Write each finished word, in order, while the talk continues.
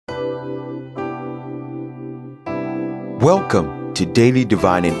Welcome to Daily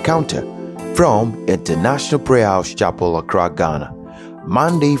Divine Encounter from International Prayer House Chapel, Accra, Ghana.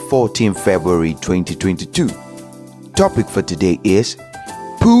 Monday, 14 February 2022. Topic for today is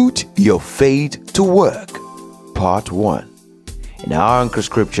Put Your Faith to Work, Part 1. And our anchor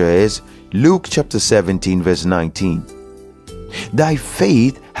scripture is Luke chapter 17 verse 19. Thy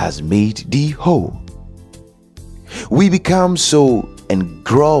faith has made thee whole. We become so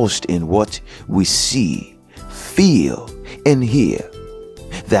engrossed in what we see, feel, and hear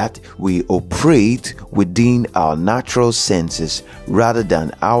that we operate within our natural senses rather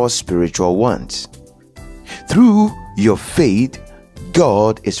than our spiritual ones. Through your faith,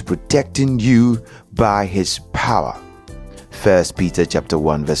 God is protecting you by His power. 1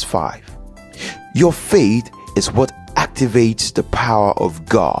 Pt.1 verse 5. Your faith is what activates the power of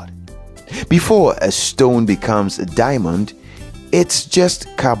God. Before a stone becomes a diamond, it's just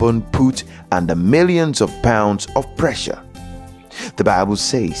carbon put under millions of pounds of pressure. The Bible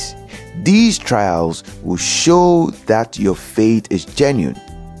says, these trials will show that your faith is genuine.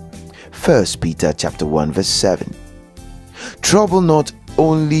 1 Peter chapter 1 verse 7. Trouble not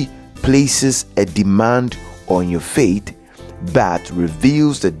only places a demand on your faith, but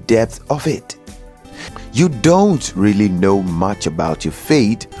reveals the depth of it. You don't really know much about your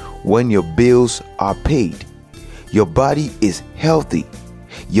faith when your bills are paid, your body is healthy,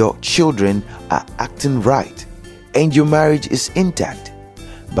 your children are acting right, and your marriage is intact.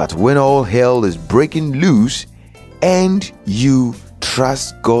 But when all hell is breaking loose and you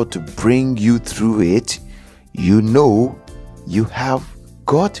trust God to bring you through it, you know you have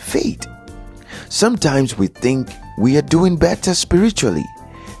got faith. Sometimes we think we are doing better spiritually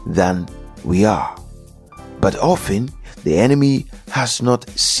than we are, but often the enemy has not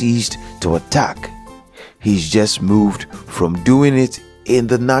ceased to attack. He's just moved from doing it in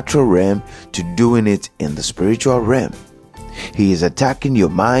the natural realm to doing it in the spiritual realm. He is attacking your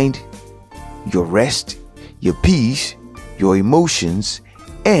mind, your rest, your peace, your emotions,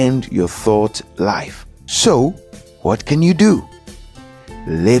 and your thought life. So, what can you do?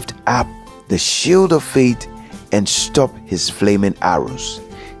 Lift up the shield of faith and stop his flaming arrows.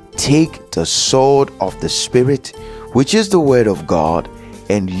 Take the sword of the Spirit, which is the word of God,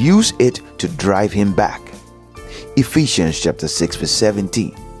 and use it to drive him back. Ephesians chapter 6 verse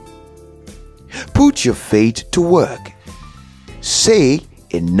 17. Put your faith to work. Say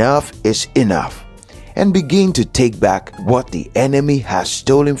enough is enough and begin to take back what the enemy has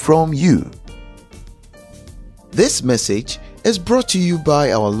stolen from you. This message is brought to you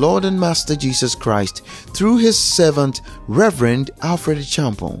by our Lord and Master Jesus Christ through His servant Rev Alfred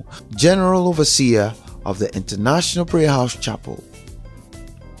Acheampong, General Overseer of the International Prayer House Chapel.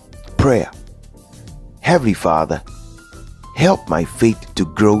 Prayer. Heavenly Father, help my faith to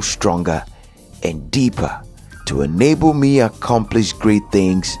grow stronger and deeper to enable me accomplish great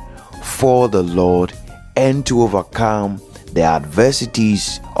things for the Lord and to overcome the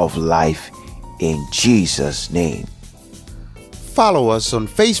adversities of life in Jesus' name. Follow us on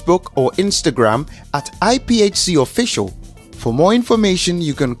Facebook or Instagram at IPHC Official. For more information,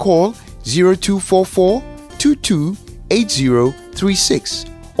 you can call 0244 22 8036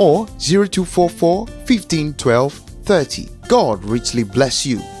 or 0244 15 12 30. God richly bless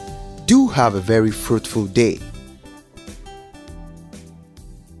you. Do have a very fruitful day.